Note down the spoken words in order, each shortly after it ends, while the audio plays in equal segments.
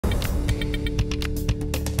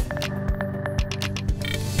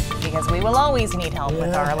because we will always need help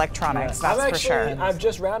with our electronics, that's for sure. I've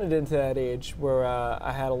just rounded into that age where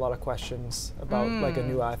I had a lot of questions about like a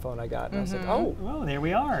new iPhone I got, and I was like, oh, there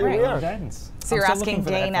we are. Here we are. Guidance. So you're asking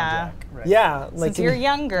Dana. Yeah, like since you're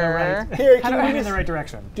younger, here, how do we move in the right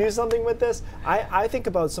direction? Do something with this. I think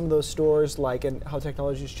about some of those stores, like, and how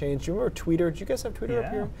technology's changed. Do you remember Tweeter? Did you guys have Tweeter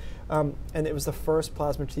up here? And it was the first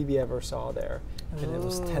plasma TV I ever saw there, and it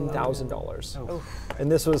was $10,000. And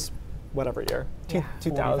this was whatever year,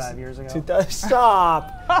 2000. 45 years ago.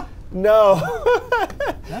 Stop. No.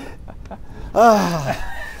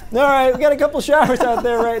 All right, we got a couple showers out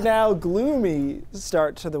there right now. Gloomy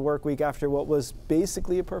start to the work week after what was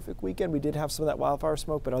basically a perfect weekend. We did have some of that wildfire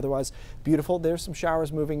smoke, but otherwise beautiful. There's some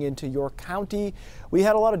showers moving into York County. We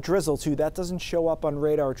had a lot of drizzle too. That doesn't show up on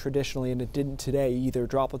radar traditionally, and it didn't today either.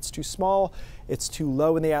 Droplets too small, it's too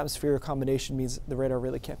low in the atmosphere. A combination means the radar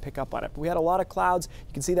really can't pick up on it. But we had a lot of clouds.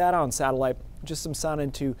 You can see that on satellite. Just some sun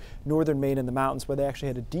into northern Maine and the mountains where they actually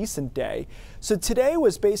had a decent day. So today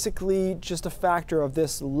was basically just a factor of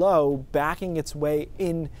this low backing its way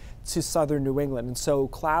into southern New England. And so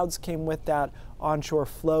clouds came with that, onshore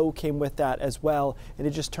flow came with that as well, and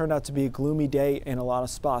it just turned out to be a gloomy day in a lot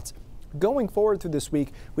of spots. Going forward through this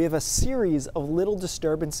week, we have a series of little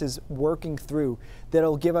disturbances working through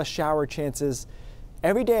that'll give us shower chances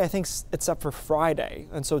every day, I think, except for Friday.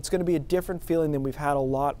 And so it's going to be a different feeling than we've had a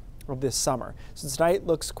lot of this summer. So tonight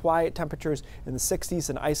looks quiet, temperatures in the 60s,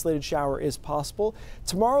 an isolated shower is possible.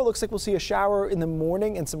 Tomorrow looks like we'll see a shower in the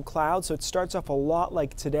morning and some clouds, so it starts off a lot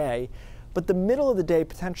like today. But the middle of the day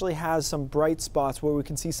potentially has some bright spots where we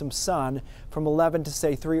can see some sun from 11 to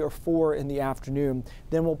say 3 or 4 in the afternoon.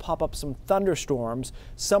 Then we'll pop up some thunderstorms.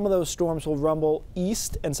 Some of those storms will rumble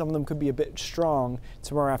east and some of them could be a bit strong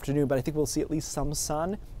tomorrow afternoon, but I think we'll see at least some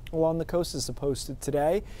sun along the coast as opposed to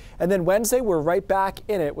today. And then Wednesday, we're right back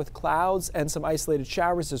in it with clouds and some isolated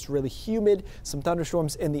showers. It's really humid, some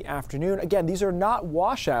thunderstorms in the afternoon. Again, these are not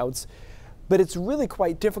washouts, but it's really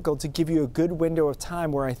quite difficult to give you a good window of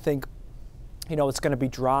time where I think it's going to be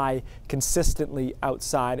dry consistently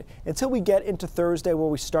outside until we get into Thursday, where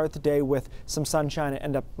we start the day with some sunshine and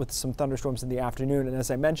end up with some thunderstorms in the afternoon. And as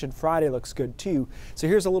I mentioned, Friday looks good too. So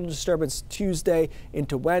here's a little disturbance Tuesday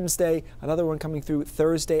into Wednesday, another one coming through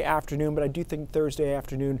Thursday afternoon, but I do think Thursday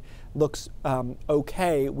afternoon looks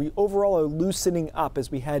okay. We overall are loosening up as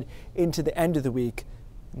we head into the end of the week,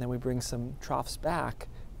 and then we bring some troughs back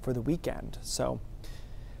for the weekend. So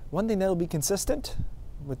one thing that'll be consistent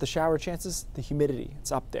with the shower chances, the humidity.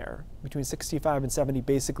 It's up there between 65 and 70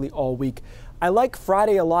 basically all week. I like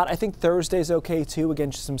Friday a lot. I think Thursday's okay too.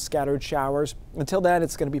 Again, just some scattered showers. Until then,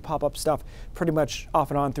 it's going to be pop-up stuff pretty much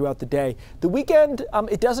off and on throughout the day. The weekend,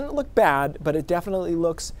 it doesn't look bad, but it definitely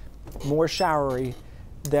looks more showery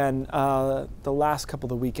than the last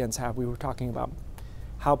couple of weekends have. We were talking about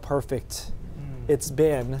how perfect it's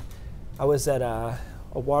been. I was at a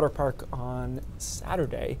water park on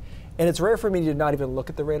Saturday, and it's rare for me to not even look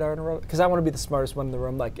at the radar in a row because I want to be the smartest one in the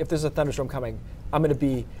room. Like, if there's a thunderstorm coming, I'm going to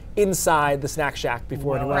be inside the snack shack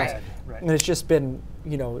before anyone else. Right. And it's just been,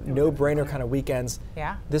 no-brainer kind of weekends.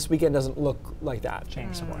 Yeah. This weekend doesn't look like that.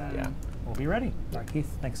 Change somewhat. Yeah. We'll be ready. All right,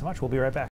 Keith, thanks so much. We'll be right back.